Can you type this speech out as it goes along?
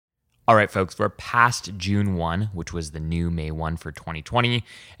All right, folks, we're past June 1, which was the new May 1 for 2020,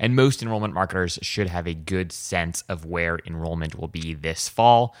 and most enrollment marketers should have a good sense of where enrollment will be this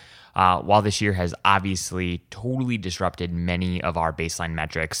fall. While this year has obviously totally disrupted many of our baseline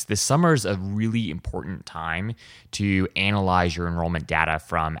metrics, this summer is a really important time to analyze your enrollment data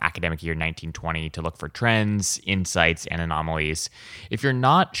from academic year 1920 to look for trends, insights, and anomalies. If you're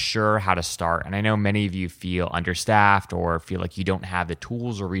not sure how to start, and I know many of you feel understaffed or feel like you don't have the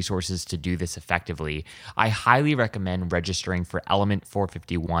tools or resources to do this effectively, I highly recommend registering for Element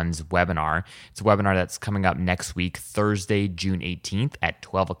 451's webinar. It's a webinar that's coming up next week, Thursday, June 18th at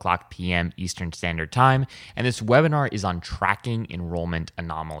 12 o'clock p.m. Eastern Standard Time, and this webinar is on tracking enrollment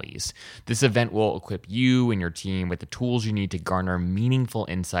anomalies. This event will equip you and your team with the tools you need to garner meaningful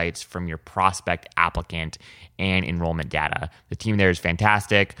insights from your prospect, applicant, and enrollment data. The team there is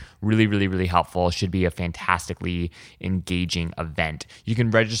fantastic, really helpful. Should be a fantastically engaging event. You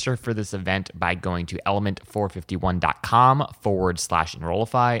can register for this event by going to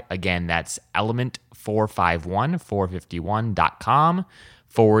element451.com/Enrollify. Again, that's element451.com/Enrollify.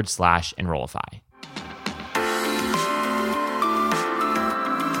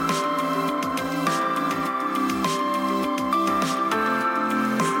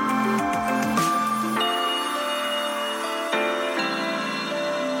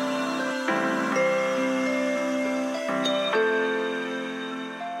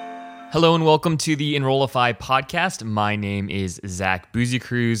 Hello and welcome to the Enrollify podcast. My name is Zach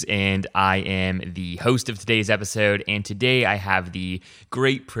Boozy-Cruz and I am the host of today's episode. And today I have the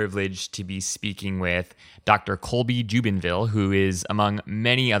great privilege to be speaking with Dr. Colby Jubenville, who is, among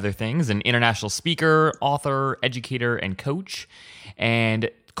many other things, an international speaker, author, educator, and coach. And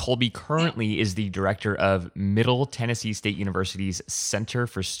Colby currently is the director of Middle Tennessee State University's Center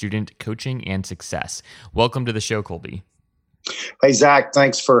for Student Coaching and Success. Welcome to the show, Colby. Hey, Zach,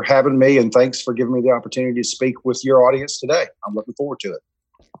 thanks for having me and thanks for giving me the opportunity to speak with your audience today. I'm looking forward to it.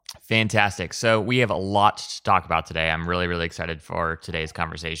 Fantastic. So we have a lot to talk about today. I'm really excited for today's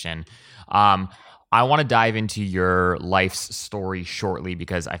conversation. I want to dive into your life's story shortly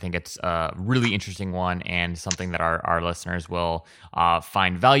because I think it's a really interesting one and something that our listeners will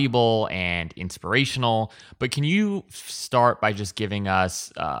find valuable and inspirational. But can you start by just giving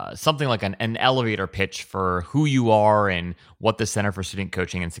us something like an elevator pitch for who you are and what the Center for Student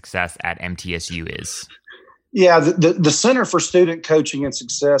Coaching and Success at MTSU is? Yeah, the Center for Student Coaching and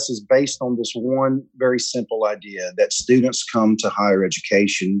Success is based on this one very simple idea that students come to higher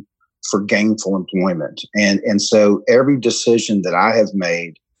education for gainful employment. And so every decision that I have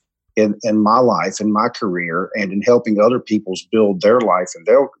made in my life, in my career, and in helping other people build their life and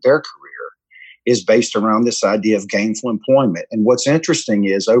their career is based around this idea of gainful employment. And what's interesting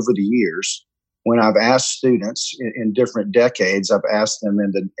is over the years, when I've asked students in different decades, I've asked them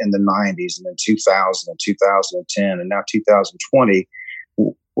in the 90s and then 2000 and 2010 and now 2020,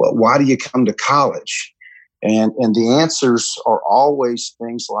 why do you come to college? And the answers are always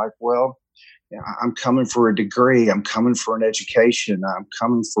things like, well, I'm coming for a degree. I'm coming for an education. I'm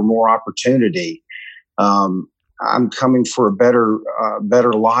coming for more opportunity. I'm coming for a better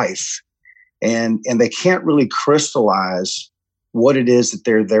life. And they can't really crystallize what it is that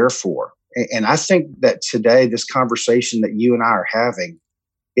they're there for. And I think that today, this conversation that you and I are having,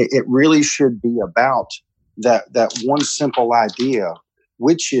 it really should be about that one simple idea,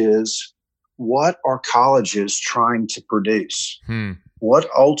 which is, what are colleges trying to produce? What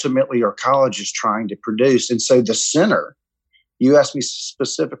ultimately are colleges trying to produce? And so the center, you asked me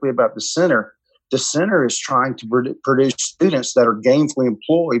specifically about the center is trying to produce students that are gainfully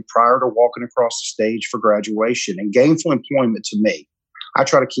employed prior to walking across the stage for graduation. And gainful employment to me, I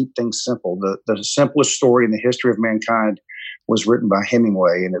try to keep things simple. The simplest story in the history of mankind was written by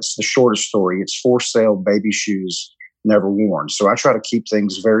Hemingway, and it's the shortest story. It's for sale baby shoes never worn. So I try to keep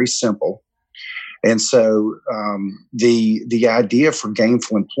things very simple. And so the idea for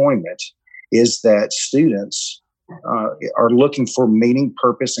gainful employment is that students are looking for meaning,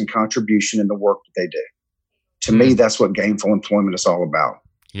 purpose, and contribution in the work that they do. To me, that's what gainful employment is all about.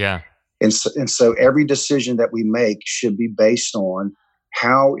 Yeah. And so every decision that we make should be based on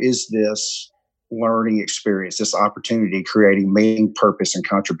how is this learning experience, this opportunity, creating meaning, purpose, and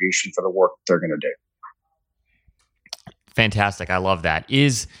contribution for the work that they're going to do. Fantastic. I love that.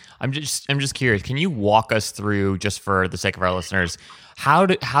 I'm just curious, can you walk us through, just for the sake of our listeners, how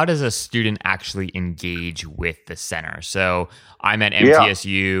does a student actually engage with the center? So I'm at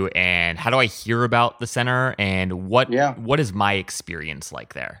MTSU, and how do I hear about the center, and what is my experience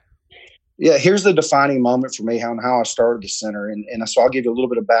like there? Yeah, here's the defining moment for me, how I started the center. And so I'll give you a little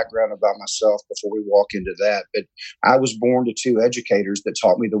bit of background about myself before we walk into that. But I was born to two educators that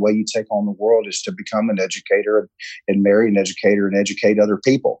taught me the way you take on the world is to become an educator and marry an educator and educate other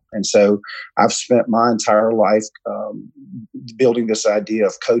people. And so I've spent my entire life building this idea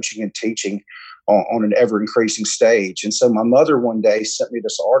of coaching and teaching on an ever increasing stage. And so my mother one day sent me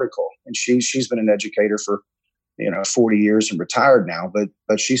this article, and she's been an educator for 40 years and retired now,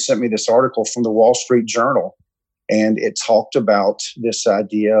 but she sent me this article from the Wall Street Journal, and it talked about this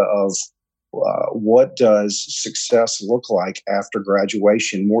idea of what does success look like after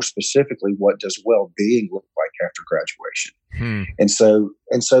graduation? More specifically, what does well-being look like after graduation? And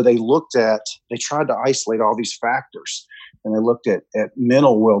so they tried to isolate all these factors, and they looked at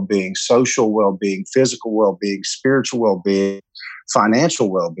mental well-being, social well-being, physical well-being, spiritual well-being,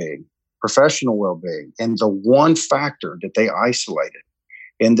 financial well-being, professional well-being. And the one factor that they isolated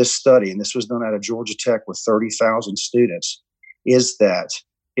in this study, and this was done out of Georgia Tech with 30,000 students, is that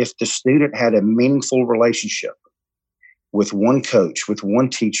if the student had a meaningful relationship with one coach, with one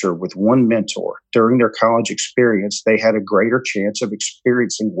teacher, with one mentor during their college experience, they had a greater chance of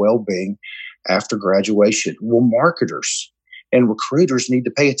experiencing well-being after graduation. Well, marketers and recruiters need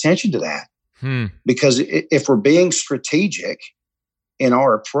to pay attention to that. Because if we're being strategic in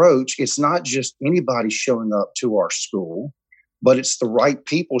our approach, it's not just anybody showing up to our school, but it's the right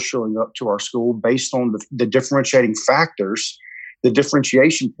people showing up to our school based on the differentiating factors, the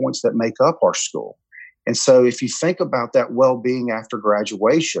differentiation points that make up our school. And so if you think about that well-being after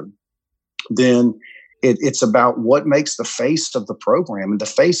graduation, then it's about what makes the face of the program. And the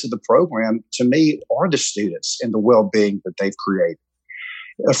face of the program, to me, are the students and the well-being that they've created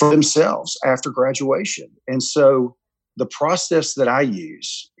for themselves after graduation. And so the process that I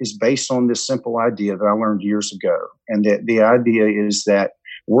use is based on this simple idea that I learned years ago. And the idea is that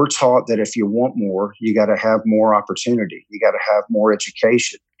we're taught that if you want more, you got to have more opportunity. You got to have more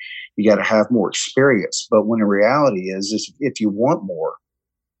education. You got to have more experience. But when the reality is if you want more,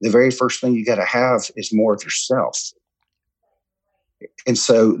 the very first thing you got to have is more of yourself. And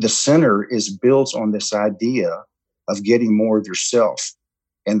so the center is built on this idea of getting more of yourself.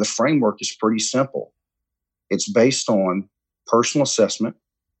 And the framework is pretty simple. It's based on personal assessment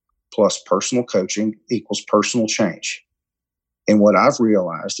plus personal coaching equals personal change. And what I've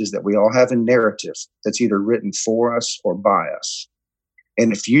realized is that we all have a narrative that's either written for us or by us.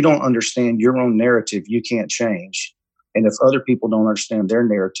 And if you don't understand your own narrative, you can't change. And if other people don't understand their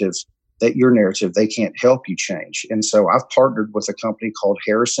narrative, your narrative, they can't help you change. And so I've partnered with a company called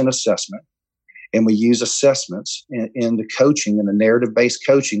Harrison Assessment, and we use assessments in the coaching and the narrative-based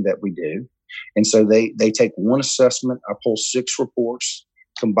coaching that we do. And so they take one assessment, I pull 6 reports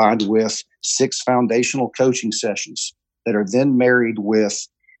combined with 6 foundational coaching sessions that are then married with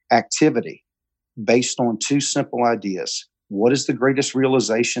activity based on 2 simple ideas. What is the greatest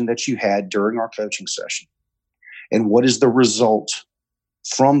realization that you had during our coaching session? And what is the result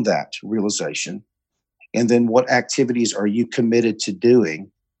from that realization? And then what activities are you committed to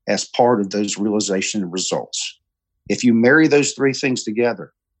doing as part of those realization results? If you marry those 3 things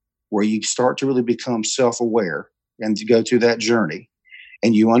together, where you start to really become self-aware and to go through that journey,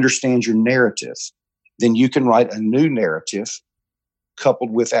 and you understand your narrative, then you can write a new narrative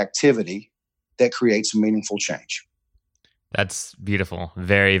coupled with activity that creates a meaningful change. That's beautiful.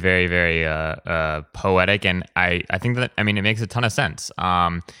 Very, very, very poetic. And I think that, I mean, it makes a ton of sense.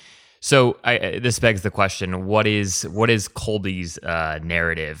 So this begs the question: what is Colby's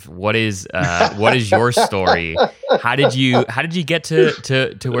narrative? What is your story? How did you get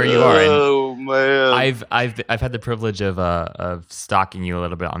to where you are? And oh man, I've had the privilege of stalking you a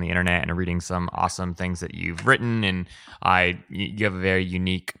little bit on the internet and reading some awesome things that you've written, and you have a very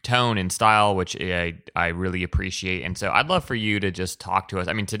unique tone and style, which I really appreciate. And so I'd love for you to just talk to us.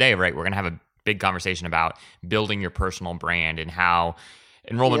 I mean, today, right, we're gonna have a big conversation about building your personal brand and how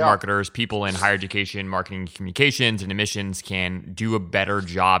enrollment marketers, people in higher education, marketing, communications, and admissions can do a better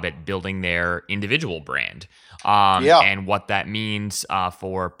job at building their individual brand. And what that means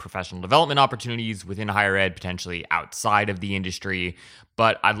for professional development opportunities within higher ed, potentially outside of the industry.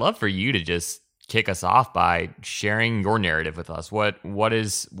 But I'd love for you to just kick us off by sharing your narrative with us. What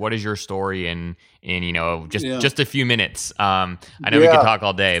is your story in just a few minutes? I know we could talk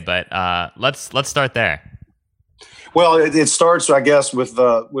all day, but let's start there. Well, it starts, I guess, with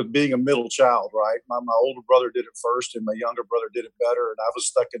being a middle child, right? My older brother did it first, and my younger brother did it better, and I was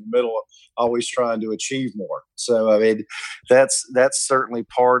stuck in the middle, always trying to achieve more. So, I mean, that's certainly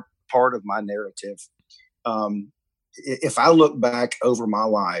part of my narrative. If I look back over my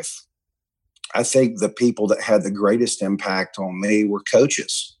life, I think the people that had the greatest impact on me were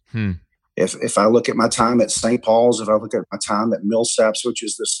coaches. If I look at my time at St. Paul's, if I look at my time at Millsaps, which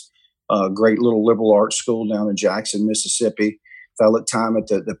is this great little liberal arts school down in Jackson, Mississippi, if I look time at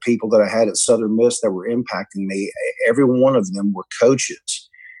the people that I had at Southern Miss that were impacting me, every one of them were coaches.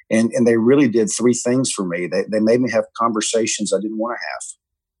 And they really did three things for me. They made me have conversations I didn't want to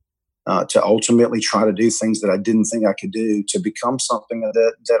have, to ultimately try to do things that I didn't think I could do, to become something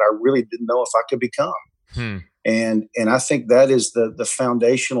that I really didn't know if I could become. And I think that is the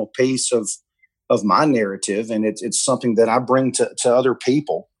foundational piece of my narrative, and it's something that I bring to other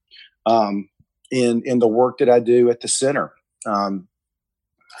people in the work that I do at the center.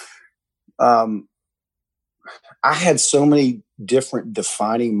 I had so many different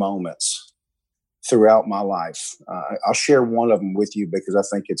defining moments throughout my life. I'll share one of them with you because I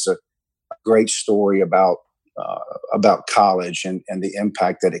think it's a great story about college and the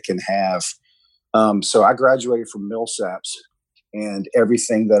impact that it can have. So I graduated from Millsaps, and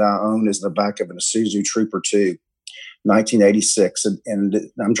everything that I own is in the back of an Isuzu Trooper 2, 1986, and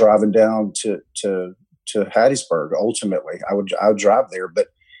I'm driving down to Hattiesburg. Ultimately, I would drive there, but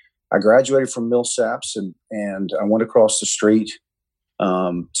I graduated from Millsaps, and I went across the street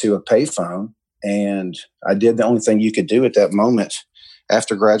to a payphone, and I did the only thing you could do at that moment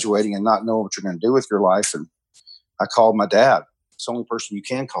after graduating and not know what you're going to do with your life. And I called my dad. It's the only person you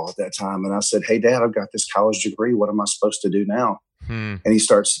can call at that time. And I said, "Hey, Dad, I've got this college degree. What am I supposed to do now?" And he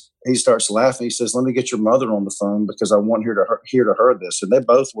starts laughing. He says, "Let me get your mother on the phone because I want her to hear this." And they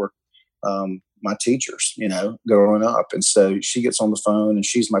both were my teachers, growing up. And so she gets on the phone, and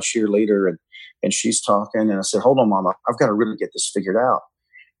she's my cheerleader, and she's talking. And I said, "Hold on, Mama, I've got to really get this figured out."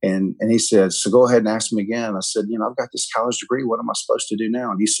 And he said, "So go ahead and ask me again." I said, "I've got this college degree. What am I supposed to do now?"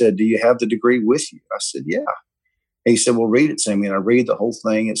 And he said, "Do you have the degree with you?" I said, "Yeah." And he said, "Well, read it to me." And I read the whole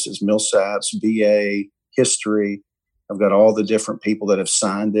thing. It says Millsaps, BA, history. I've got all the different people that have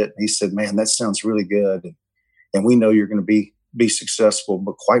signed it. And he said, "Man, that sounds really good. And we know you're going to be successful.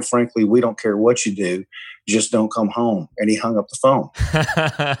 But quite frankly, we don't care what you do. Just don't come home." And he hung up the phone.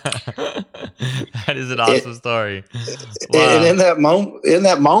 That is an awesome story. Wow. And in that moment,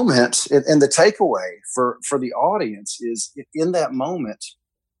 and the takeaway for the audience is, in that moment,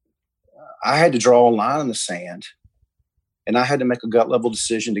 I had to draw a line in the sand, and I had to make a gut level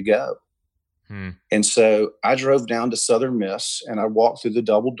decision to go. And so I drove down to Southern Miss, and I walked through the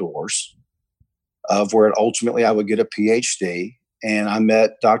double doors of where ultimately I would get a PhD. And I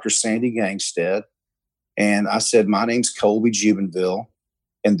met Dr. Sandy Gangstead, and I said, "My name's Colby Jubenville,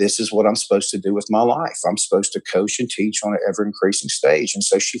 and this is what I'm supposed to do with my life. I'm supposed to coach and teach on an ever increasing stage." And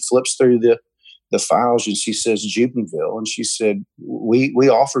so she flips through the files, and she says, "Jubenville." And she said, we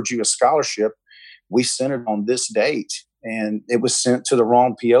offered you a scholarship. We sent it on this date, and it was sent to the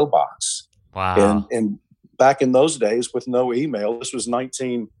wrong PO box. Wow. And back in those days with no email, this was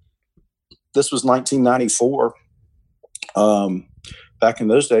 1994. Back in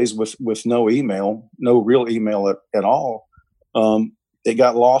those days with no email, no real email at all, it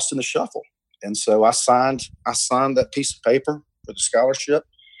got lost in the shuffle. And so I signed that piece of paper for the scholarship,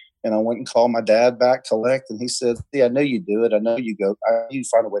 and I went and called my dad back, collect, and he said, "Yeah, I know you do it. I know you go. I know you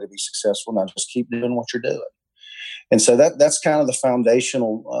find a way to be successful. Now just keep doing what you're doing." And so that's kind of the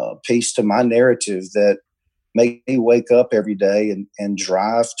foundational piece to my narrative that make me wake up every day and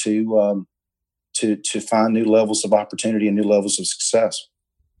drive to find new levels of opportunity and new levels of success.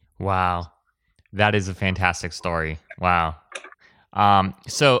 Wow. That is a fantastic story. Wow.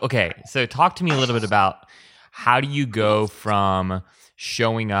 So talk to me a little bit about, how do you go from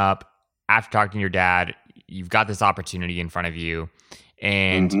showing up after talking to your dad, you've got this opportunity in front of you,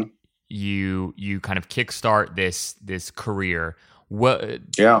 and you kind of kickstart this career.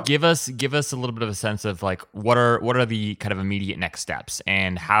 Give us a little bit of a sense of, like, what are the kind of immediate next steps,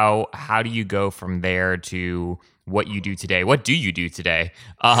 and how do you go from there to what you do today? What do you do today?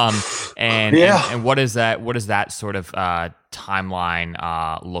 And what is that sort of timeline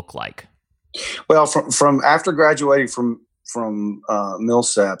look like? Well, from after graduating from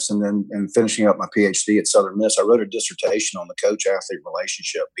Millsaps and finishing up my PhD at Southern Miss, I wrote a dissertation on the coach-athlete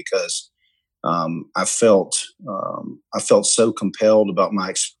relationship because I felt so compelled about my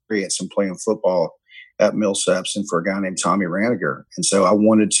experience in playing football at Millsaps and for a guy named Tommy Raniger. And so I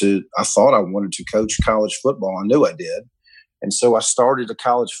thought I wanted to coach college football. I knew I did. And so I started a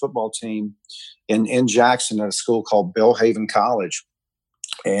college football team in Jackson at a school called Belhaven College.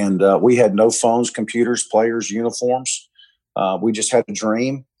 And we had no phones, computers, players, uniforms. We just had a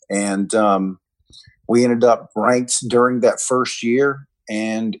dream. And we ended up ranked during that first year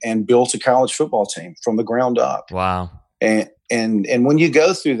and built a college football team from the ground up. Wow. And when you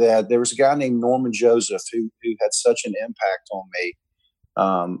go through that, there was a guy named Norman Joseph who had such an impact on me.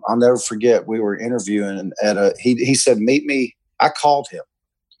 I'll never forget, we were interviewing at he said, meet me. I called him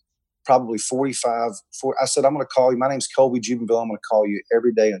probably 45. I said, I'm going to call you. My name's Colby Jubenville. I'm going to call you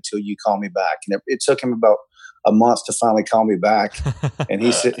every day until you call me back. And it took him about a month to finally call me back. And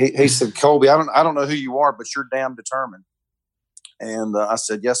he said, Colby, I don't know who you are, but you're damn determined. And I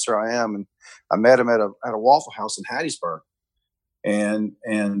said, yes, sir, I am. And I met him at a Waffle House in Hattiesburg. And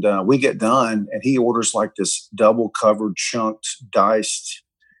we get done, and he orders like this double covered, chunked, diced,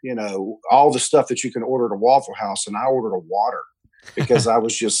 all the stuff that you can order at a Waffle House. And I ordered a water because I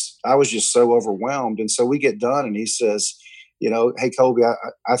was just so overwhelmed. And so we get done, and he says, hey, Colby,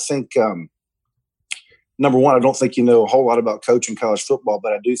 I think, number one, I don't think you know a whole lot about coaching college football,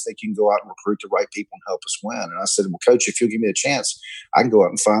 but I do think you can go out and recruit the right people and help us win. And I said, well, Coach, if you'll give me a chance, I can go out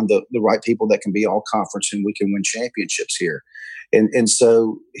and find the right people that can be all conference, and we can win championships here. And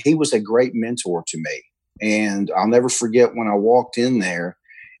so he was a great mentor to me. And I'll never forget when I walked in there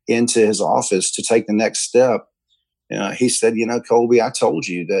into his office to take the next step. He said, Colby, I told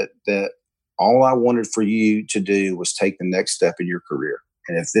you that all I wanted for you to do was take the next step in your career.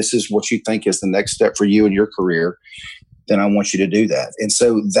 And if this is what you think is the next step for you in your career, then I want you to do that. And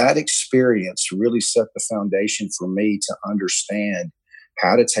so that experience really set the foundation for me to understand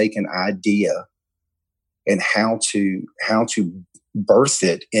how to take an idea and how to birth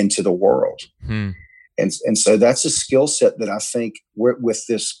it into the world. And so that's a skill set that I think with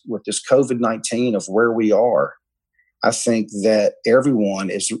this COVID-19 of where we are, I think that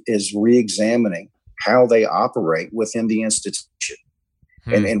everyone is re-examining how they operate within the institution.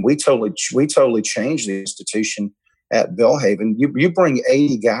 And we totally changed the institution at Belhaven. You bring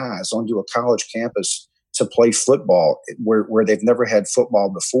 80 guys onto a college campus to play football where they've never had football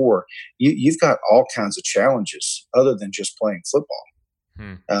before. You've got all kinds of challenges other than just playing football.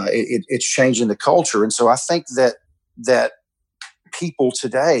 It's changing the culture. And so I think that people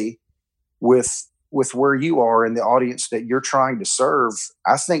today with where you are in the audience that you're trying to serve,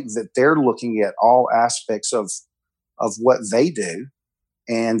 I think that they're looking at all aspects of what they do.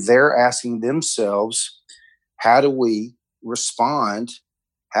 And they're asking themselves, how do we respond?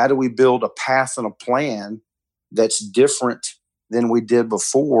 How do we build a path and a plan that's different than we did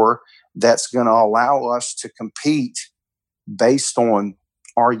before, that's going to allow us to compete based on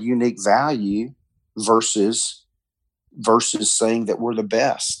our unique value versus saying that we're the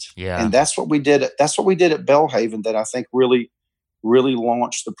best. Yeah. And that's what we did. That's what we did at Belhaven that I think really, really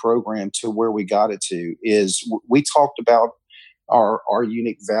launched the program to where we got it to. Is we talked about our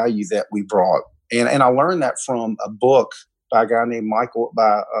unique value that we brought. And I learned that from a book by a guy named Michael,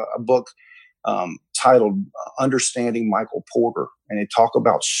 a book titled Understanding Michael Porter. And it talked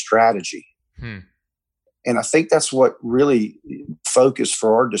about strategy. And I think that's what really focused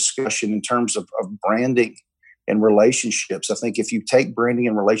for our discussion in terms of branding and relationships. I think if you take branding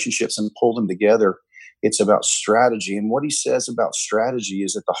and relationships and pull them together, it's about strategy. And what he says about strategy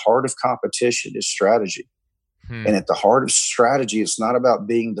is at the heart of competition is strategy. And at the heart of strategy, it's not about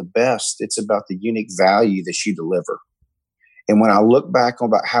being the best. It's about the unique value that you deliver. And when I look back on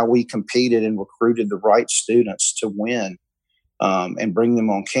about how we competed and recruited the right students to win and bring them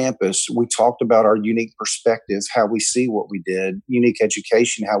on campus, we talked about our unique perspective, how we see what we did, unique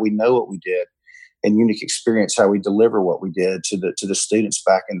education, how we know what we did, and unique experience, how we deliver what we did to the students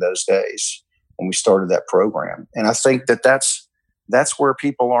back in those days when we started that program. And I think that's where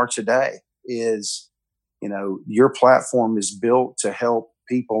people are today is, your platform is built to help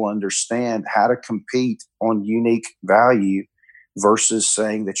people understand how to compete on unique value versus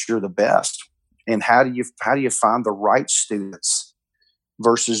saying that you're the best. And how do you find the right students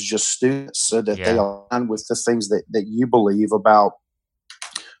versus just students so that they align with the things that you believe about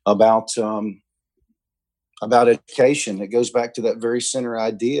education. It goes back to that very center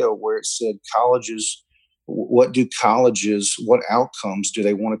idea where it said what outcomes do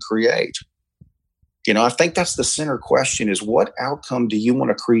they want to create? I think that's the center question is what outcome do you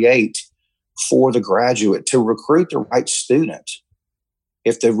want to create for the graduate to recruit the right student?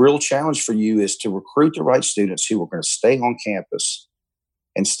 If the real challenge for you is to recruit the right students who are going to stay on campus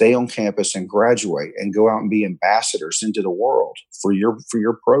and graduate and go out and be ambassadors into the world for your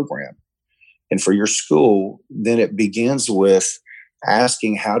program and for your school, then it begins with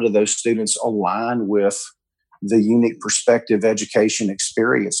asking how do those students align with the unique perspective education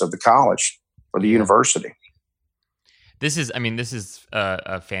experience of the college or the university. This is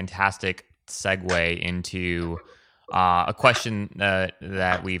a fantastic segue into a question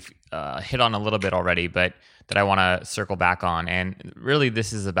that we've hit on a little bit already, but that I want to circle back on. And really,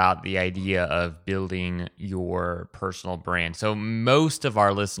 this is about the idea of building your personal brand. So most of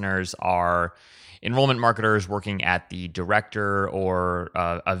our listeners are enrollment marketers working at the director or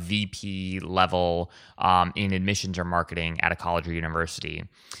a VP level in admissions or marketing at a college or university.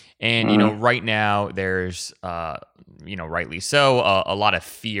 And, right now there's, rightly so, a lot of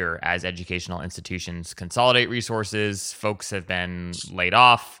fear as educational institutions consolidate resources. Folks have been laid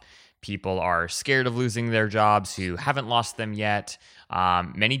off. People are scared of losing their jobs who haven't lost them yet.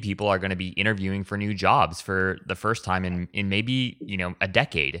 Many people are going to be interviewing for new jobs for the first time in maybe, a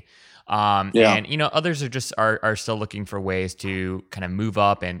decade. And others are still looking for ways to kind of move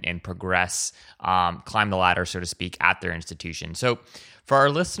up and progress, climb the ladder, so to speak, at their institution. So for our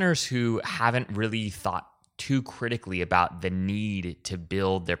listeners who haven't really thought too critically about the need to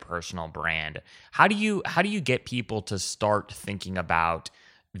build their personal brand, how do you get people to start thinking about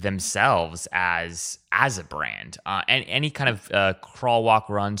themselves as a brand, and any kind of crawl, walk,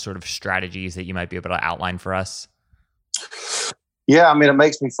 run sort of strategies that you might be able to outline for us? Yeah, I mean, it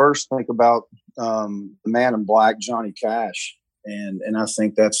makes me first think about the Man in Black, Johnny Cash, and I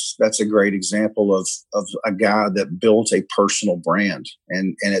think that's a great example of a guy that built a personal brand,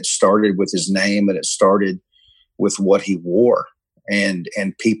 and it started with his name, and it started with what he wore, and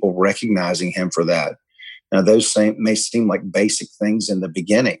people recognizing him for that. Now, those may seem like basic things in the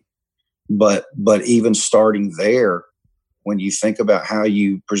beginning, but even starting there, when you think about how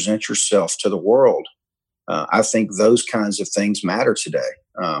you present yourself to the world, I think those kinds of things matter today.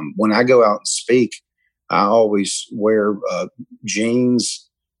 When I go out and speak, I always wear jeans,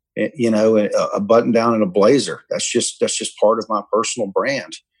 a button down and a blazer. That's just part of my personal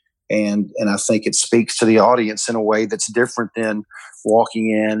brand. And I think it speaks to the audience in a way that's different than walking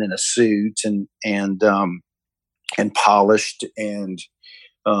in a suit and polished and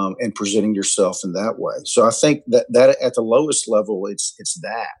presenting yourself in that way. So I think that at the lowest level, it's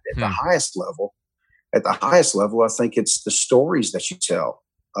that. At the highest level, I think it's the stories that you tell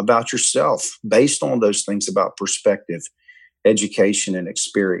about yourself based on those things about perspective, education, and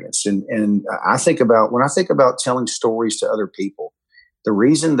experience. And when I think about telling stories to other people, the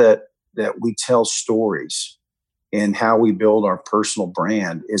reason that we tell stories and how we build our personal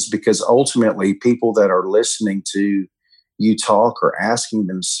brand is because ultimately people that are listening to you talk are asking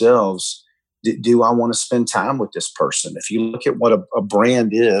themselves, do I want to spend time with this person? If you look at what a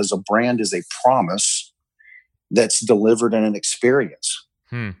brand is a promise that's delivered in an experience.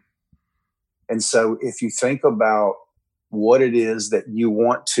 And so if you think about what it is that you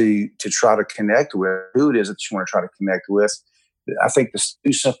want to try to connect with, who it is that you want to try to connect with, I think the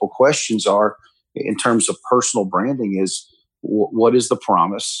two simple questions are, in terms of personal branding, is what is the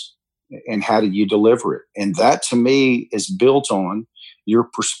promise and how do you deliver it? And that to me is built on your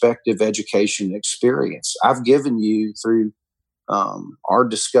perspective, education, experience. I've given you through our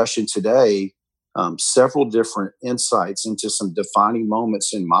discussion today several different insights into some defining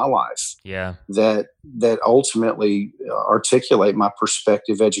moments in my life. Yeah. That ultimately articulate my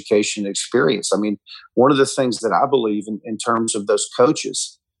perspective, education, experience. I mean, one of the things that I believe in terms of those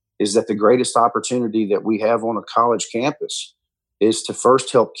coaches is that the greatest opportunity that we have on a college campus is to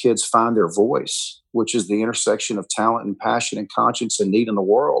first help kids find their voice, which is the intersection of talent and passion and conscience and need in the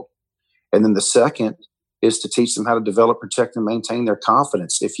world. And then the second is to teach them how to develop, protect, and maintain their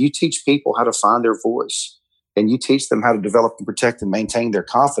confidence. If you teach people how to find their voice and you teach them how to develop and protect and maintain their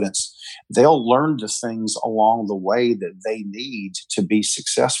confidence, they'll learn the things along the way that they need to be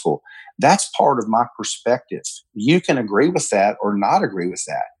successful. That's part of my perspective. You can agree with that or not agree with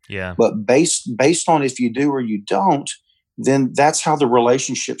that. Yeah. But based on if you do or you don't, then that's how the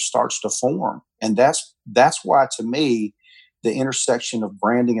relationship starts to form. And that's why, to me, the intersection of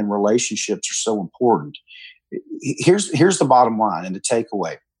branding and relationships are so important. Here's the bottom line and the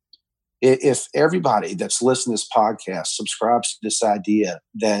takeaway. If everybody that's listening to this podcast subscribes to this idea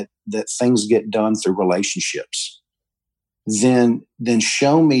that things get done through relationships, then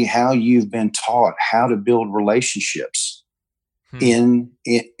show me how you've been taught how to build relationships in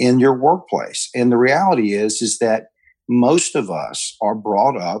your workplace. And the reality is that most of us are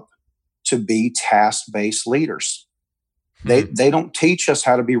brought up to be task-based leaders. They don't teach us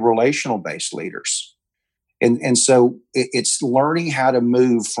how to be relational-based leaders. And so it's learning how to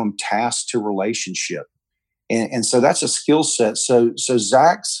move from task to relationship. And so that's a skill set. So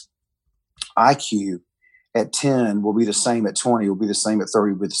Zach's IQ at 10 will be the same at 20, will be the same at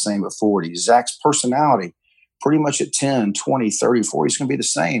 30, will be the same at 40. Zach's personality, pretty much at 10, 20, 30, 40, is going to be the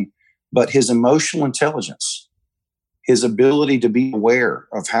same. But his emotional intelligence, his ability to be aware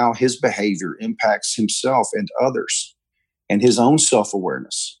of how his behavior impacts himself and others, and his own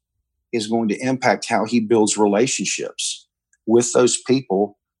self-awareness, is going to impact how he builds relationships with those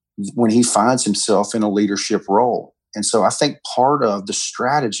people when he finds himself in a leadership role. And so I think part of the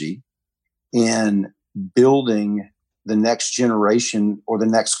strategy in building the next generation or the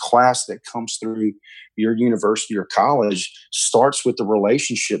next class that comes through your university or college starts with the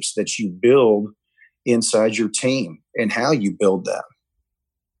relationships that you build inside your team and how you build that.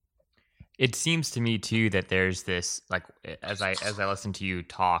 It seems to me too that there's this, like, as I listen to you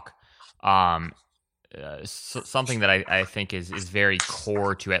talk, um, something that I think is very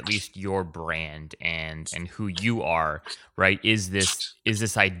core to at least your brand and who you are, right? Is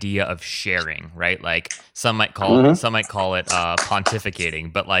this idea of sharing, right? Like some might call it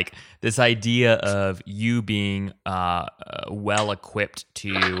pontificating, but like this idea of you being well equipped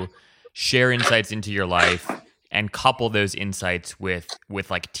to share insights into your life and couple those insights with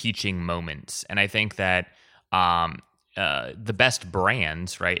like teaching moments. And I think that the best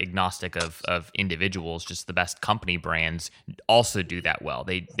brands, right, agnostic of individuals, just the best company brands also do that well.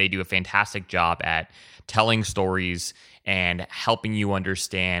 They do a fantastic job at telling stories and helping you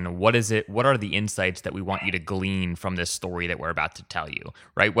understand what are the insights that we want you to glean from this story that we're about to tell you,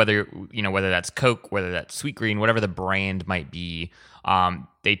 right? Whether that's Coke, whether that's Sweetgreen, whatever the brand might be.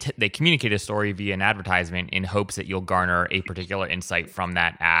 They communicate a story via an advertisement in hopes that you'll garner a particular insight from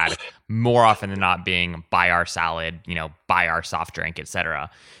that ad, more often than not being buy our salad, buy our soft drink,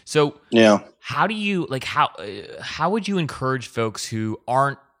 etc. So yeah, how do you how would you encourage folks the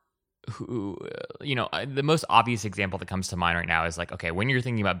most obvious example that comes to mind right now is like, okay, when you're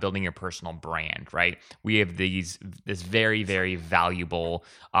thinking about building your personal brand, right? We have this very, very valuable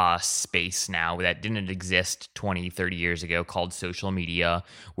space now that didn't exist 20, 30 years ago called social media,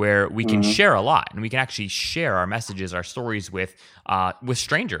 where we can share a lot and we can actually share our messages, our stories with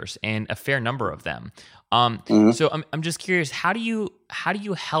strangers, and a fair number of them. So I'm just curious, how do you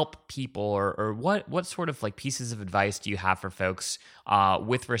help people, or what sort of like pieces of advice do you have for folks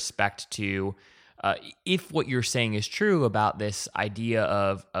with respect to if what you're saying is true about this idea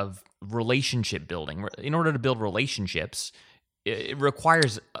of relationship building? In order to build relationships, it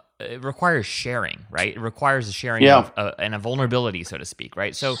requires sharing, right? It requires a sharing of and a vulnerability, so to speak,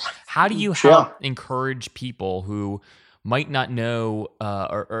 right? So how do you help encourage people who might not know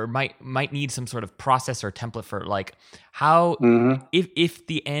or might need some sort of process or template for like how if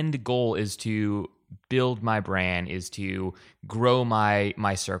the end goal is to build my brand, is to grow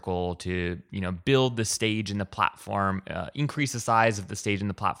my circle, to build the stage and the platform, increase the size of the stage and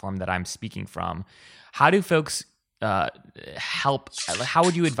the platform that I'm speaking from, how do folks help? How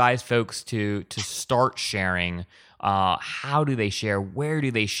would you advise folks to start sharing? How do they share? Where do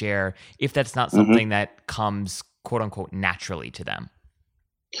they share? If that's not something that comes quote unquote naturally to them?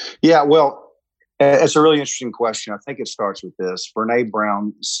 Yeah, well, it's a really interesting question. I think it starts with this. Brene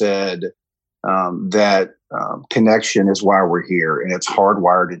Brown said that connection is why we're here, and it's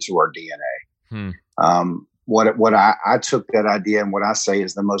hardwired into our DNA. What I took that idea, and what I say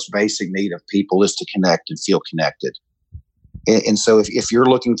is the most basic need of people is to connect and feel connected. And so if you're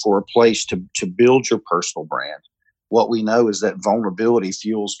looking for a place to build your personal brand, what we know is that vulnerability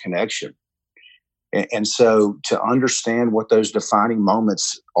fuels connection. And so to understand what those defining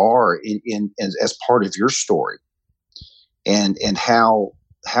moments are as part of your story, and how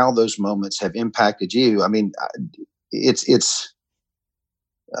those moments have impacted you. I mean,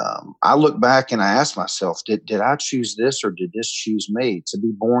 I look back and I ask myself, did I choose this, or did this choose me? To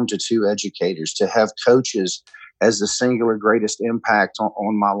be born to two educators, to have coaches as the singular greatest impact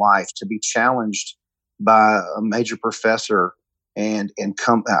on my life, to be challenged by a major professor. And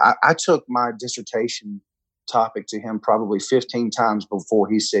I took my dissertation topic to him probably 15 times before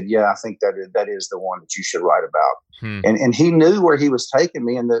he said, yeah, I think that is the one that you should write about. And he knew where he was taking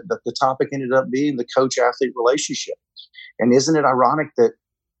me. And the topic ended up being the coach-athlete relationship. And isn't it ironic that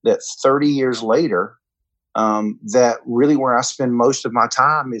 30 years later, that really where I spend most of my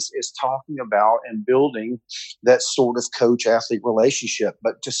time is talking about and building that sort of coach-athlete relationship.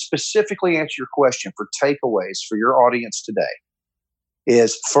 But to specifically answer your question for takeaways for your audience today,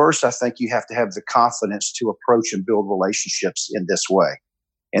 is first, I think you have to have the confidence to approach and build relationships in this way.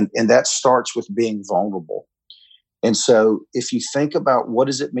 And that starts with being vulnerable. And so if you think about what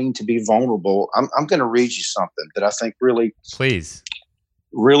does it mean to be vulnerable, I'm going to read you something that I think really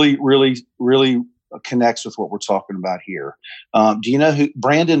connects with what we're talking about here. Do you know who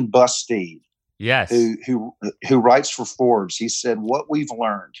Brandon Bustede? Yes. Who writes for Forbes? He said, what we've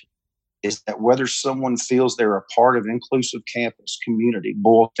learned is that whether someone feels they're a part of an inclusive campus community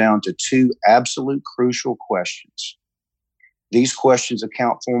boils down to two absolute crucial questions. These questions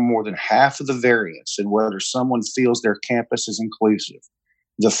account for more than half of the variance in whether someone feels their campus is inclusive.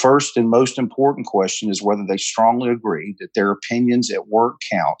 The first and most important question is whether they strongly agree that their opinions at work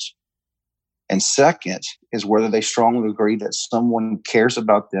count. And second is whether they strongly agree that someone cares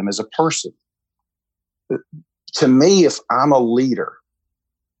about them as a person. To me, if I'm a leader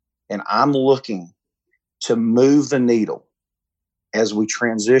and I'm looking to move the needle as we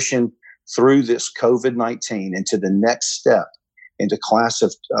transition through this COVID-19 into the next step, into class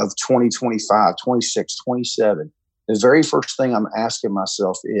of 2025, 26, 27, the very first thing I'm asking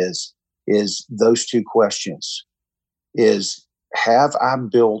myself is those two questions. Have I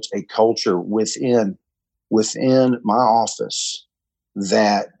built a culture within my office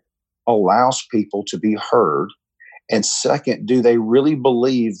that allows people to be heard? And second, do they really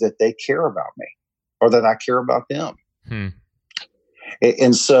believe that they care about me or that I care about them?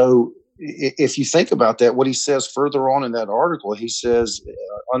 And so if you think about that, what he says further on in that article, he says,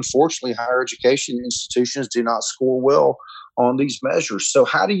 unfortunately, higher education institutions do not score well on these measures. So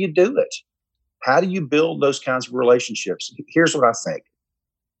how do you do it? How do you build those kinds of relationships? Here's what I think.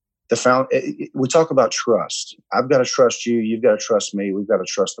 We talk about trust. I've got to trust you. You've got to trust me. We've got to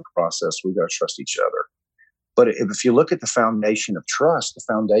trust the process. We've got to trust each other. But if you look at the foundation of trust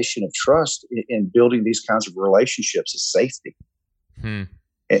in building these kinds of relationships is safety.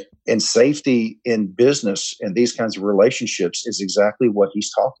 And safety in business and these kinds of relationships is exactly what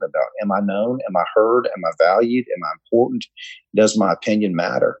he's talking about. Am I known? Am I heard? Am I valued? Am I important? Does my opinion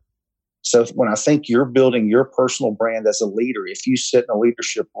matter? So when I think you're building your personal brand as a leader, if you sit in a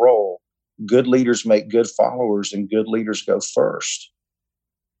leadership role, good leaders make good followers and good leaders go first.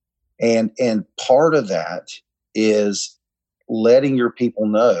 And part of that is letting your people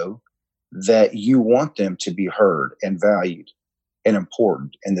know that you want them to be heard and valued and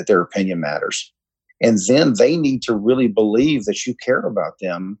important and that their opinion matters. And then they need to really believe that you care about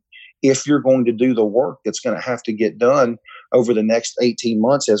them if you're going to do the work that's going to have to get done over the next 18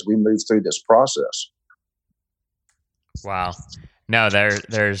 months as we move through this process. Wow. No,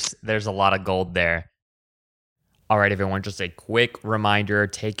 there's a lot of gold there. All right, everyone, just a quick reminder,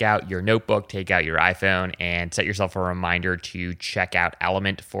 take out your notebook, take out your iPhone, and set yourself a reminder to check out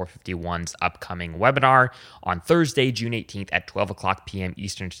Element 451's upcoming webinar on Thursday, June 18th at 12 o'clock p.m.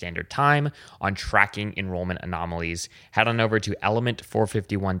 Eastern Standard Time on tracking enrollment anomalies. Head on over to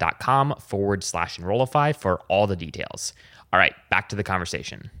element451.com/Enrollify for all the details. All right, back to the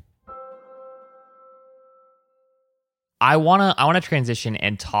conversation. I wanna transition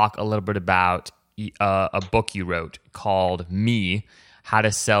and talk a little bit about a book you wrote called Me: How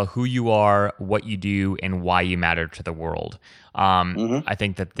to Sell Who You Are, What You Do, and Why You Matter to the World. I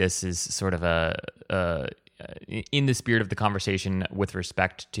think that this is sort of in the spirit of the conversation with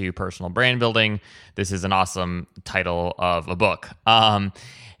respect to personal brand building. This is an awesome title of a book.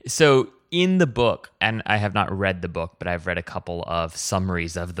 So in the book, and I have not read the book, but I've read a couple of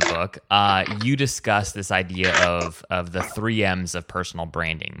summaries of the book, you discuss this idea of the 3 M's of personal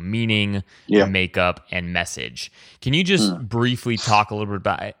branding: meaning, makeup, and message. Can you just briefly talk a little bit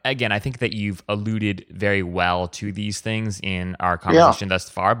about it? Again, I think that you've alluded very well to these things in our conversation thus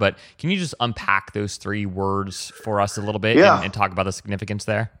far, but can you just unpack those 3 words for us a little bit and talk about the significance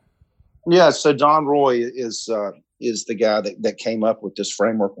there? Yeah, so Don Roy is the guy that came up with this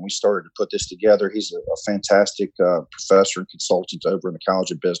framework when we started to put this together. He's a fantastic professor and consultant over in the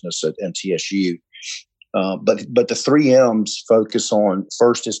College of Business at MTSU. But the 3 M's focus on,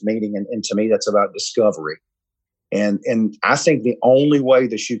 first is meaning, and to me that's about discovery. And I think the only way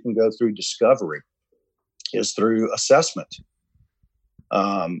that you can go through discovery is through assessment.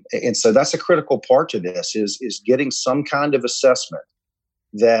 And so that's a critical part to this is getting some kind of assessment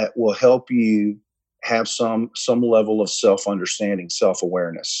that will help you have some level of self-understanding,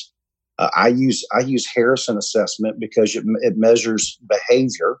 self-awareness. I use Harrison assessment because it measures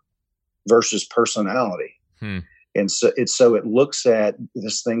behavior versus personality. And so it looks at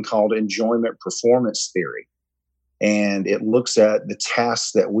this thing called enjoyment performance theory. And it looks at the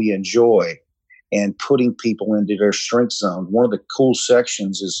tasks that we enjoy and putting people into their strength zone. One of the cool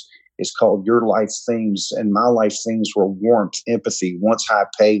sections is called Your Life Themes. And my life themes were warmth, empathy, wants high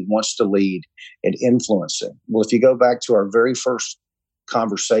pay, wants to lead, and influencing. Well, if you go back to our very first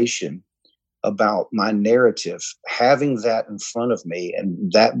conversation about my narrative, having that in front of me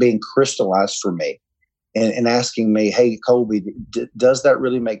and that being crystallized for me and asking me, hey, Colby, does that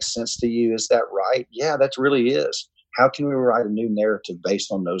really make sense to you? Is that right? Yeah, that really is. How can we write a new narrative based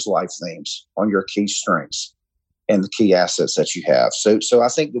on those life themes, on your key strengths and the key assets that you have? So I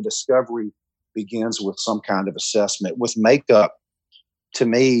think the discovery begins with some kind of assessment. With makeup, to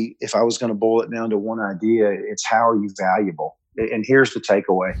me, if I was going to boil it down to one idea, it's how are you valuable? And here's the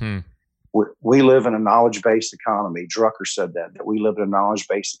takeaway. We live in a knowledge-based economy. Drucker said that we live in a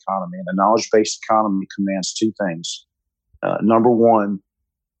knowledge-based economy, and a knowledge-based economy commands two things. Number one,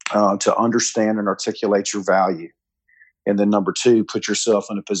 to understand and articulate your value. And then number two, put yourself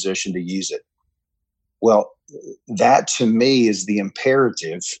in a position to use it. Well, that to me is the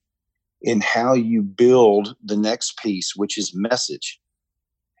imperative in how you build the next piece, which is message.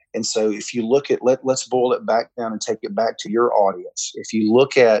 And so if you look at, let's boil it back down and take it back to your audience. If you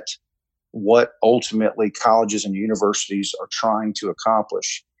look at what ultimately colleges and universities are trying to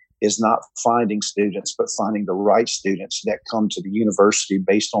accomplish, is not finding students, but finding the right students that come to the university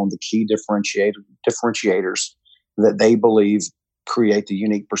based on the key differentiators that they believe create the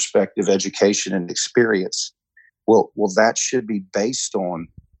unique perspective, education, and experience. Well, that should be based on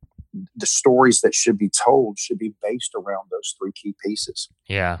the stories that should be told should be based around those three key pieces.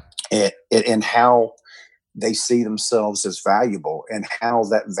 Yeah. And how they see themselves as valuable, and how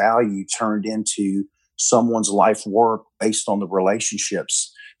that value turned into someone's life work based on the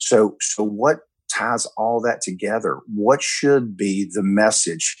relationships. So what ties all that together? What should be the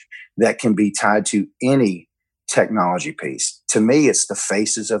message that can be tied to any technology piece? To me, it's the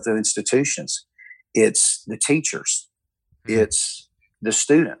faces of the institutions. It's the teachers. It's the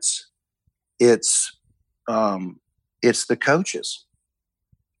students. It's the coaches.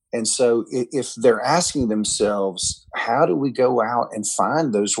 And so if they're asking themselves, how do we go out and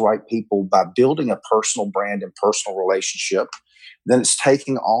find those right people by building a personal brand and personal relationship, then it's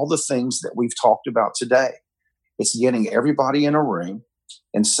taking all the things that we've talked about today. It's getting everybody in a room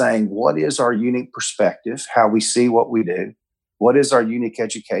and saying, what is our unique perspective, how we see what we do? What is our unique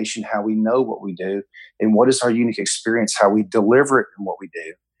education, how we know what we do? And what is our unique experience, how we deliver it and what we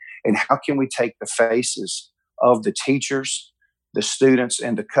do? And how can we take the faces of the teachers, the students,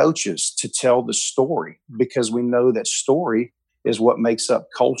 and the coaches to tell the story? Because we know that story is what makes up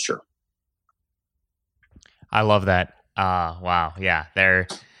culture. I love that. Wow. Yeah.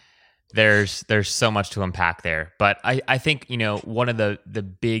 There's so much to unpack there. But I think, one of the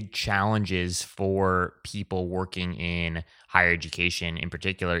big challenges for people working in higher education in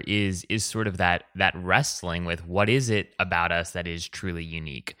particular is sort of that wrestling with what is it about us that is truly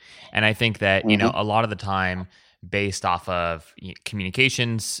unique. And I think that, a lot of the time, based off of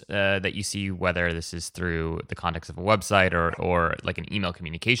communications that you see, whether this is through the context of a website or like an email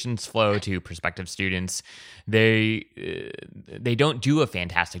communications flow to prospective students, they don't do a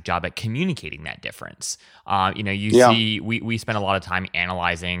fantastic job at communicating that difference. See, we spend a lot of time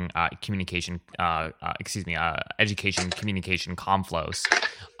analyzing education communication conflows.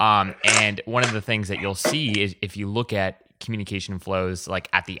 And one of the things that you'll see is if you look at communication flows like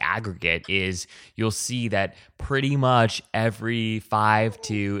at the aggregate is you'll see that pretty much every 5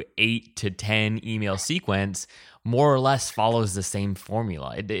 to 8 to 10 email sequence more or less follows the same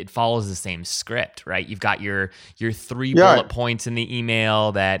formula. It follows the same script, right? You've got your 3 bullet points in the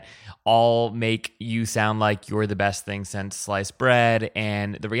email that all make you sound like you're the best thing since sliced bread.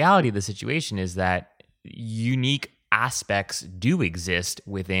 And the reality of the situation is that unique aspects do exist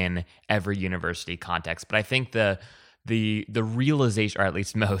within every university context. But I think the realization, or at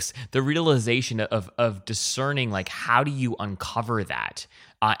least the realization of discerning, like, how do you uncover that?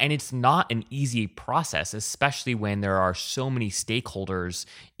 And it's not an easy process, especially when there are so many stakeholders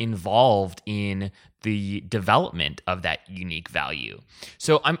involved in the development of that unique value.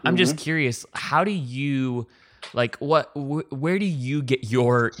 So I'm just curious, how do you, like, where do you get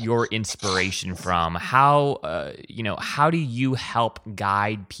your inspiration from? How do you help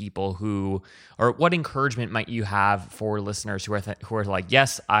guide people or what encouragement might you have for listeners who are like,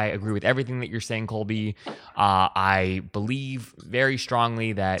 yes, I agree with everything that you're saying, Colby. I believe very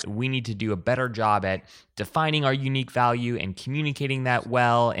strongly that we need to do a better job at defining our unique value and communicating that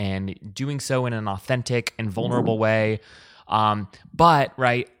well and doing so in an authentic and vulnerable way. But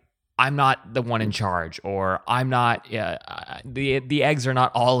right, I'm not the one in charge, or I'm not, the eggs are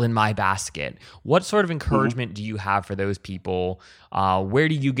not all in my basket. What sort of encouragement do you have for those people? Where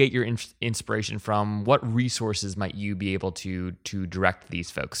do you get your inspiration from? What resources might you be able to direct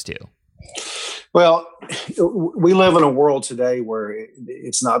these folks to? Well, we live in a world today where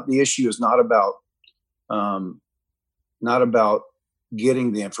the issue is not about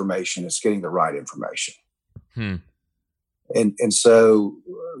getting the information, it's getting the right information. And so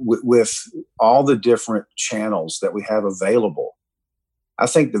with all the different channels that we have available, I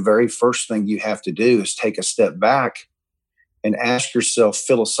think the very first thing you have to do is take a step back and ask yourself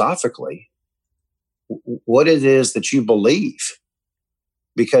philosophically what it is that you believe.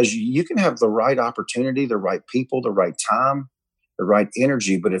 Because you can have the right opportunity, the right people, the right time, the right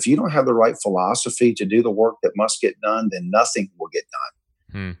energy. But if you don't have the right philosophy to do the work that must get done, then nothing will get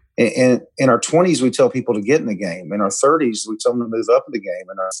done. And in our 20s, we tell people to get in the game. In our 30s, we tell them to move up in the game.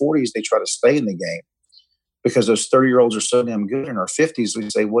 In our 40s, they try to stay in the game because those 30-year-olds are so damn good. In our 50s, we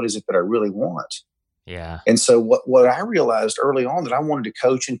say, what is it that I really want? Yeah. And so what I realized early on, that I wanted to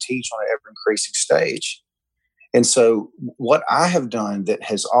coach and teach on an ever increasing stage. And so what I have done that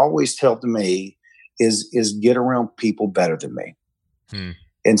has always helped me is get around people better than me.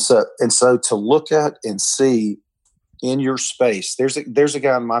 And so to look at and see in your space, there's a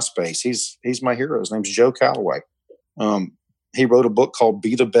guy in my space. He's my hero. His name's Joe Calloway. He wrote a book called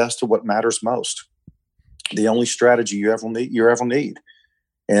Be the Best at What Matters Most. The only strategy you ever need.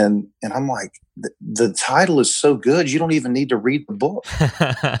 And I'm like, the title is so good, you don't even need to read the book.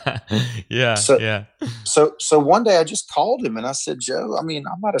 Yeah. So one day I just called him and I said, Joe, I mean,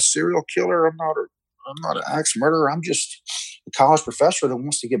 I'm not a serial killer. I'm not an axe murderer. I'm just a college professor that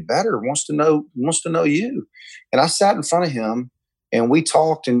wants to get better, wants to know you. And I sat in front of him and we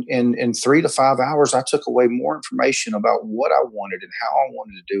talked, and in 3 to 5 hours, I took away more information about what I wanted and how I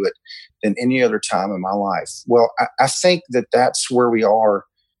wanted to do it than any other time in my life. Well, I think that that's where we are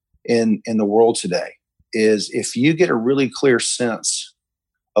in the world today, is if you get a really clear sense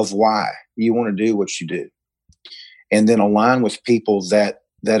of why you want to do what you do, and then align with people that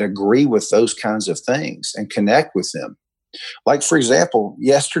agree with those kinds of things and connect with them. Like, for example,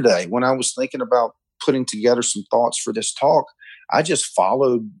 yesterday when I was thinking about putting together some thoughts for this talk, I just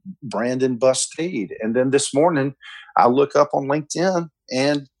followed Brandon Bustede. And then this morning I look up on LinkedIn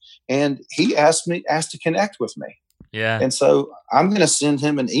and he asked to connect with me. Yeah. And so I'm going to send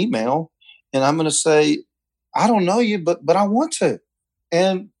him an email and I'm going to say, I don't know you, but I want to,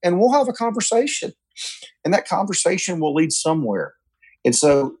 and we'll have a conversation, and that conversation will lead somewhere. And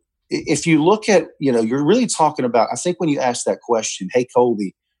so if you look at, you're really talking about, I think when you ask that question, hey,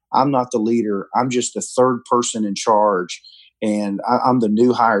 Colby, I'm not the leader. I'm just the third person in charge. And I'm the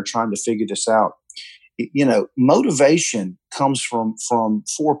new hire trying to figure this out. Motivation comes from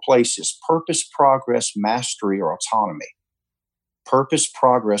 4 places: purpose, progress, mastery, or autonomy. Purpose,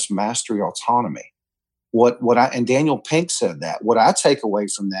 progress, mastery, autonomy. And Daniel Pink said that. What I take away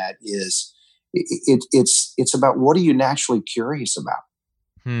from that is it's about, what are you naturally curious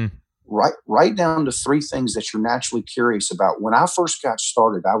about? Write down the 3 things that you're naturally curious about. When I first got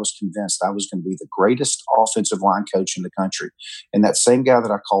started, I was convinced I was going to be the greatest offensive line coach in the country. And that same guy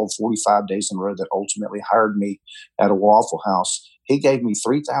that I called 45 days in a row that ultimately hired me at a Waffle House, he gave me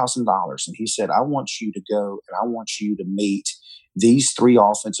 $3,000 and he said, I want you to go and I want you to meet these 3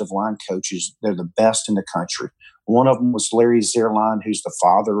 offensive line coaches. They're the best in the country. One of them was Larry Zierlein, who's the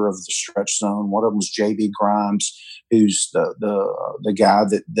father of the stretch zone. One of them was J.B. Grimes, who's the guy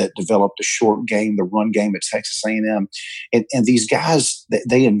that developed the short game, the run game at Texas A&M. And these guys,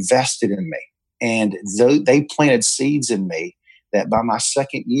 they invested in me. And they planted seeds in me that by my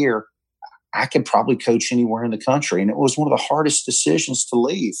second year, I could probably coach anywhere in the country. And it was one of the hardest decisions to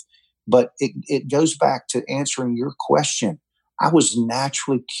leave. But it goes back to answering your question. I was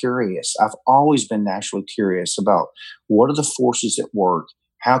naturally curious. I've always been naturally curious about what are the forces at work?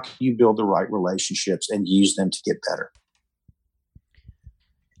 How can you build the right relationships and use them to get better?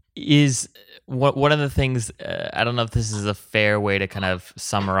 Is one of the things, I don't know if this is a fair way to kind of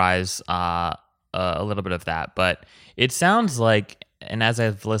summarize a little bit of that, but it sounds like, and as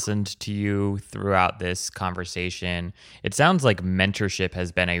I've listened to you throughout this conversation, it sounds like mentorship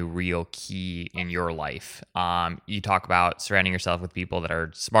has been a real key in your life. You talk about surrounding yourself with people that are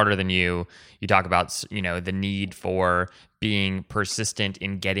smarter than you. You talk about, the need for being persistent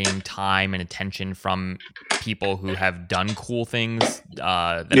in getting time and attention from people who have done cool things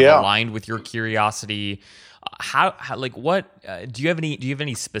that have aligned with your curiosity. How what do you have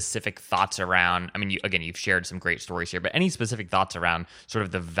any specific thoughts around? I mean, you've shared some great stories here, but any specific thoughts around sort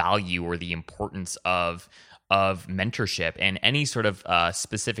of the value or the importance of mentorship, and any sort of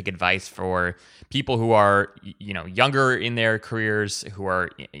specific advice for people who are younger in their careers, who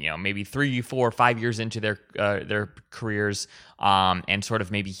are maybe 3, 4, 5 years into their careers, and sort of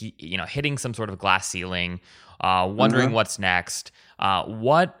maybe hitting some sort of glass ceiling, wondering what's next.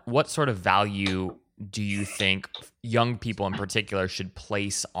 What sort of value do you think young people in particular should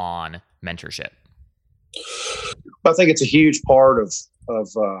place on mentorship? I think it's a huge part of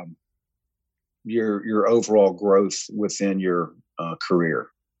your overall growth within your career,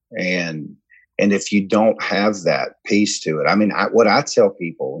 and if you don't have that piece to it, I mean, what I tell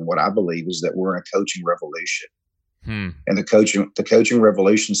people and what I believe is that we're in a coaching revolution. And the coaching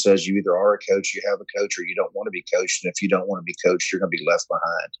revolution says you either are a coach, you have a coach, or you don't want to be coached. And if you don't want to be coached, you're going to be left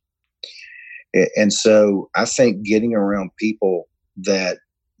behind. And so I think getting around people that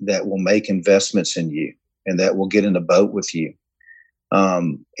will make investments in you and that will get in the boat with you,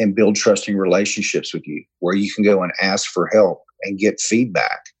 and build trusting relationships with you, where you can go and ask for help and get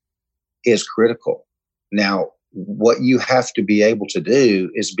feedback, is critical. Now, what you have to be able to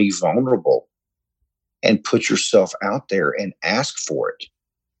do is be vulnerable and put yourself out there and ask for it.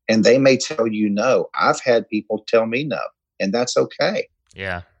 And they may tell you no. I've had people tell me no, and that's okay.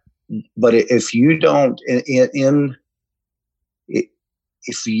 Yeah. But if you don't,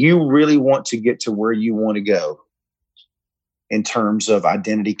 if you really want to get to where you want to go in terms of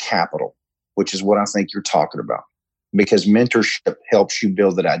identity capital, which is what I think you're talking about, because mentorship helps you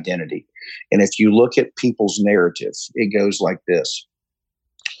build that identity. And if you look at people's narratives, it goes like this.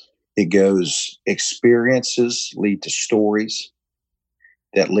 It goes, experiences lead to stories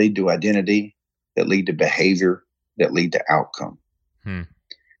that lead to identity, that lead to behavior, that lead to outcome.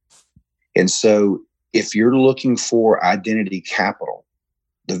 And so if you're looking for identity capital,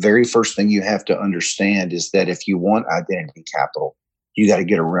 the very first thing you have to understand is that if you want identity capital, you got to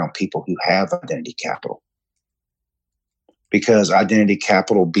get around people who have identity capital, because identity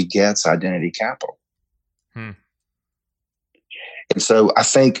capital begets identity capital. And so I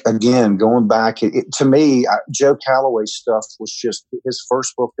think, again, going back, to me, Joe Calloway's stuff was just, his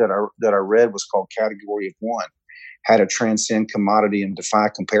first book that I read was called Category of One, how to transcend commodity and defy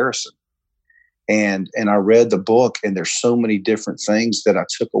comparison. And I read the book, and there's so many different things that I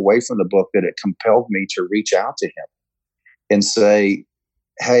took away from the book that it compelled me to reach out to him and say,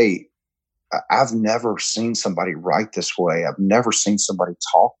 hey, I've never seen somebody write this way. I've never seen somebody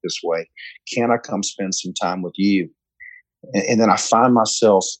talk this way. Can I come spend some time with you? And then I find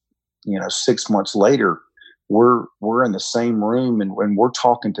myself, 6 months later, we're in the same room, and when we're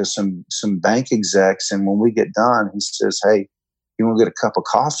talking to some bank execs, and when we get done, he says, hey, you want to get a cup of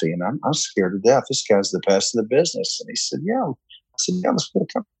coffee? And I'm scared to death. This guy's the best in the business. And he said, yeah. I said, yeah, let's get a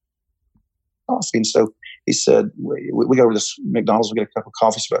cup of coffee. And so he said, we go to this McDonald's, we get a cup of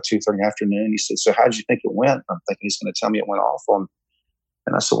coffee. It's about 2:30 in the afternoon. He said, so how did you think it went? I'm thinking he's going to tell me it went awful.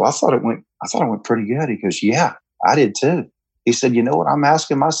 And I said, well, I thought it went pretty good. He goes, yeah, I did too. He said, you know what I'm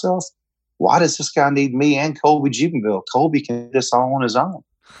asking myself? Why does this guy need me and Colby Jubenville? Colby can do this all on his own.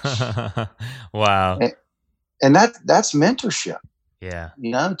 Wow. And that's mentorship. Yeah.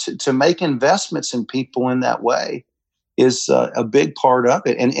 To make investments in people in that way is a big part of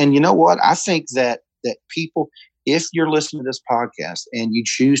it. And you know what? I think that people, if you're listening to this podcast and you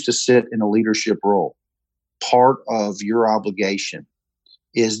choose to sit in a leadership role, part of your obligation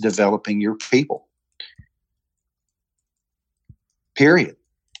is developing your people. Period.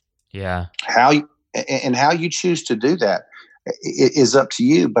 Yeah. How you choose to do that is up to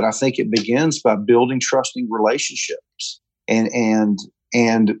you. But I think it begins by building trusting relationships and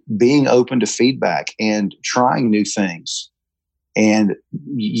being open to feedback and trying new things and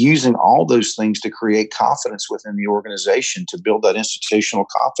using all those things to create confidence within the organization, to build that institutional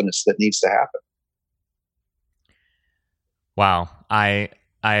confidence that needs to happen. Wow.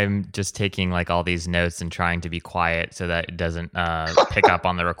 I'm just taking like all these notes and trying to be quiet so that it doesn't pick up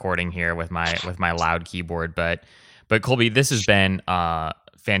on the recording here with my loud keyboard. But Colby, this has been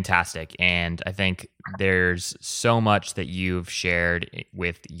fantastic, and I think there's so much that you've shared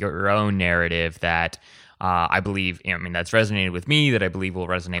with your own narrative that I believe, that's resonated with me, that I believe will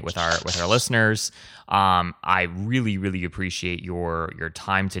resonate with our listeners. I really, really appreciate your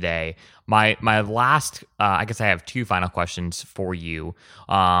time today. My last, I guess I have two final questions for you.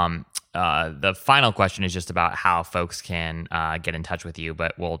 The final question is just about how folks can get in touch with you,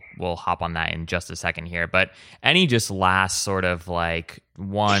 but we'll hop on that in just a second here. But any just last sort of like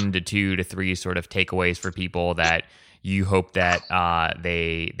 1 to 2 to 3 sort of takeaways for people that you hope that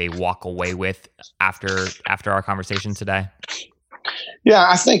they walk away with after our conversation today? Yeah,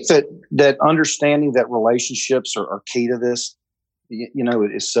 I think that understanding that relationships are key to this, it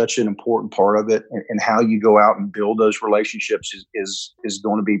is such an important part of it, and how you go out and build those relationships is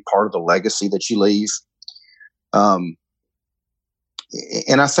going to be part of the legacy that you leave. And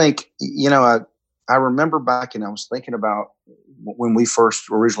I think, I remember back, and I was thinking about when we first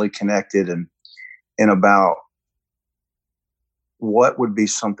originally connected and about what would be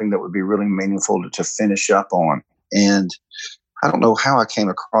something that would be really meaningful to finish up on. And I don't know how I came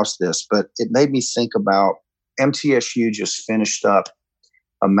across this, but it made me think about MTSU just finished up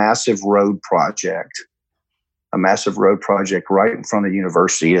a massive road project right in front of the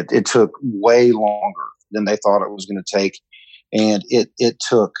university. It took way longer than they thought it was going to take. And it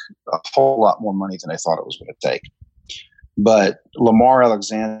took a whole lot more money than they thought it was going to take. But Lamar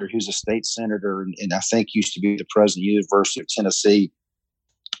Alexander, who's a state senator and I think used to be the president of the University of Tennessee,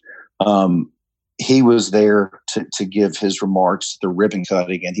 he was there to give his remarks, the ribbon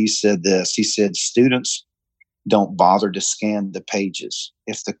cutting, and he said this. He said, students, don't bother to scan the pages.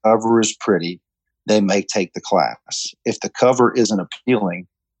 If the cover is pretty, they may take the class. If the cover isn't appealing,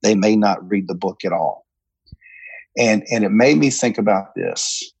 they may not read the book at all. And it made me think about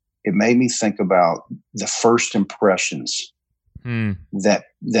this. It made me think about the first impressions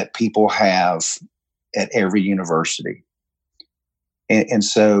that people have at every university. And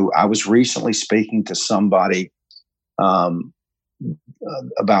so I was recently speaking to somebody about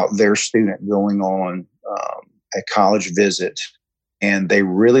their student going on a college visit, and they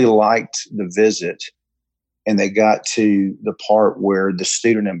really liked the visit. And they got to the part where the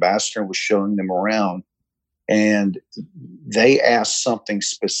student ambassador was showing them around, and they asked something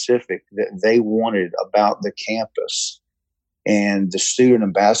specific that they wanted about the campus. And the student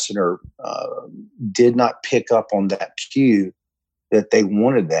ambassador did not pick up on that cue that they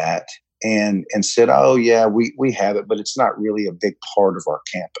wanted that, and said, "Oh yeah, we have it, but it's not really a big part of our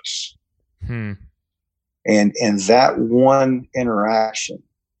campus." And that one interaction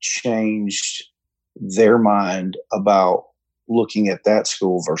changed their mind about looking at that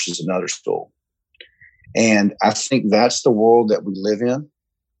school versus another school. And I think that's the world that we live in.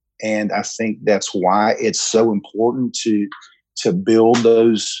 And I think that's why it's so important to build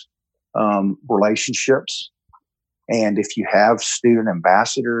those relationships. And if you have student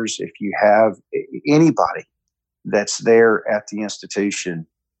ambassadors, if you have anybody that's there at the institution,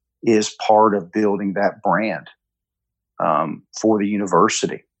 is part of building that brand for the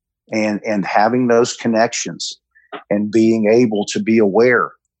university, and having those connections and being able to be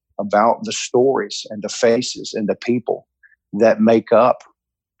aware about the stories and the faces and the people that make up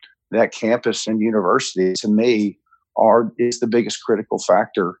that campus and university, to me, is the biggest critical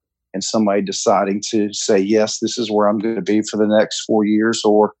factor in somebody deciding to say, yes, this is where I'm going to be for the next 4 years,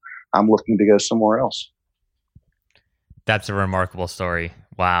 or I'm looking to go somewhere else. That's a remarkable story.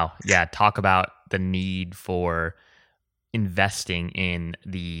 Wow. Yeah. Talk about the need for investing in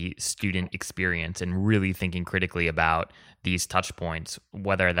the student experience and really thinking critically about these touch points,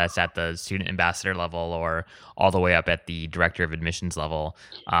 whether that's at the student ambassador level or all the way up at the director of admissions level.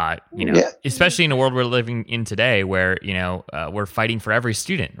 Especially in a world we're living in today where, we're fighting for every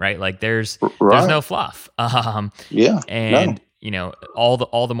student, right? Like there's no fluff. All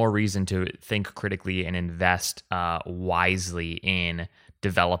the more reason to think critically and invest wisely in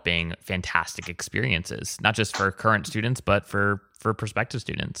developing fantastic experiences, not just for current students, but for prospective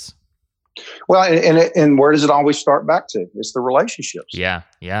students. Well, and where does it always start back to? It's the relationships. Yeah.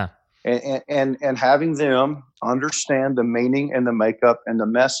 And having them understand the meaning and the makeup and the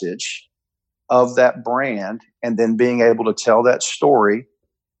message of that brand, and then being able to tell that story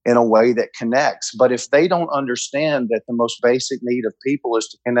in a way that connects. But if they don't understand that the most basic need of people is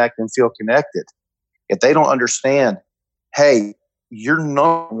to connect and feel connected, if they don't understand, hey, your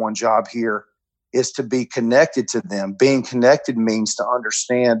number one job here is to be connected to them. Being connected means to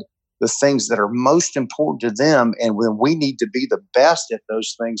understand the things that are most important to them. And when we need to be the best at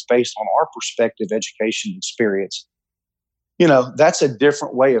those things based on our perspective, education, experience, that's a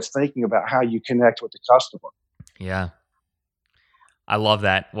different way of thinking about how you connect with the customer. Yeah. I love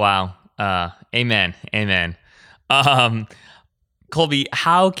that. Wow. Amen. Colby,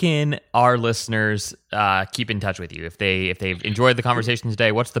 how can our listeners keep in touch with you? If they've enjoyed the conversation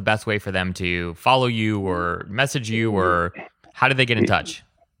today, what's the best way for them to follow you or message you, or how do they get in touch?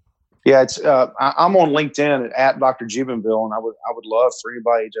 Yeah, it's I'm on LinkedIn at Dr. Jubenville, and I would love for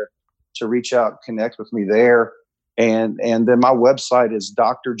anybody to reach out, connect with me there. And then my website is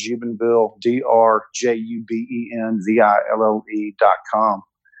Dr. Jubenville, DrJubenville.com.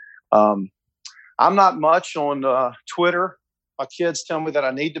 I'm not much on Twitter. My kids tell me that I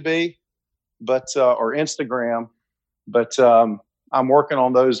need to be, or Instagram, but I'm working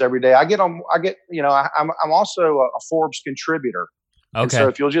on those every day. I'm also a Forbes contributor. Okay. And so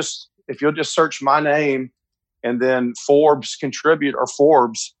if you'll just search my name and then Forbes contribute or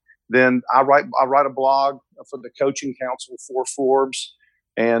Forbes, then I write a blog for the coaching council for Forbes,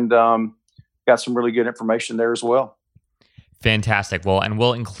 and got some really good information there as well. Fantastic. Well, and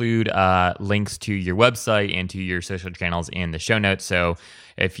we'll include links to your website and to your social channels in the show notes. So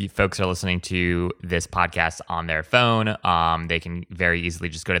if you folks are listening to this podcast on their phone, they can very easily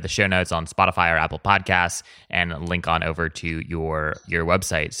just go to the show notes on Spotify or Apple Podcasts and link on over to your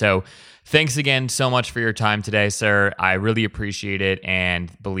website. So thanks again so much for your time today, sir. I really appreciate it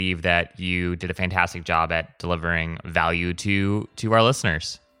and believe that you did a fantastic job at delivering value to our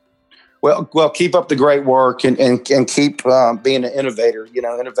listeners. Well, keep up the great work and keep being an innovator.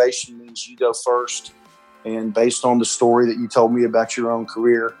 Innovation means you go first. And based on the story that you told me about your own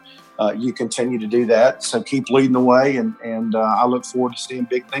career, you continue to do that. So keep leading the way, and I look forward to seeing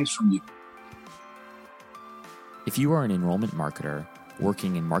big things from you. If you are an enrollment marketer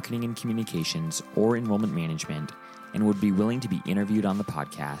working in marketing and communications or enrollment management and would be willing to be interviewed on the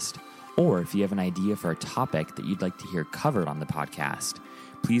podcast, or if you have an idea for a topic that you'd like to hear covered on the podcast,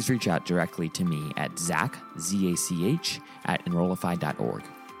 please reach out directly to me at Zach, Z-A-C-H, at Enrollify.org.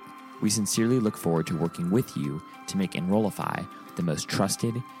 We sincerely look forward to working with you to make Enrollify the most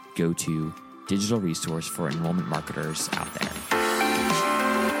trusted, go-to digital resource for enrollment marketers out there.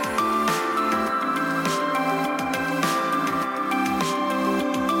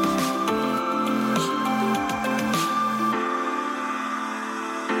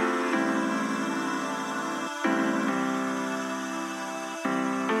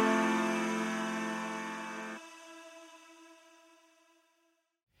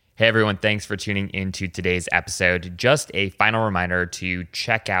 Hey everyone, thanks for tuning into today's episode. Just a final reminder to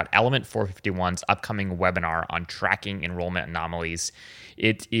check out Element 451's upcoming webinar on tracking enrollment anomalies.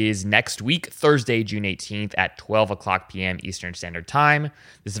 It is next week, Thursday, June 18th at 12 o'clock p.m. Eastern Standard Time.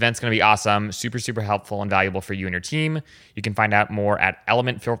 This event's going to be awesome, super helpful and valuable for you and your team. You can find out more at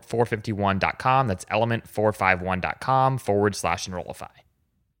element451.com. That's element451.com/Enrollify.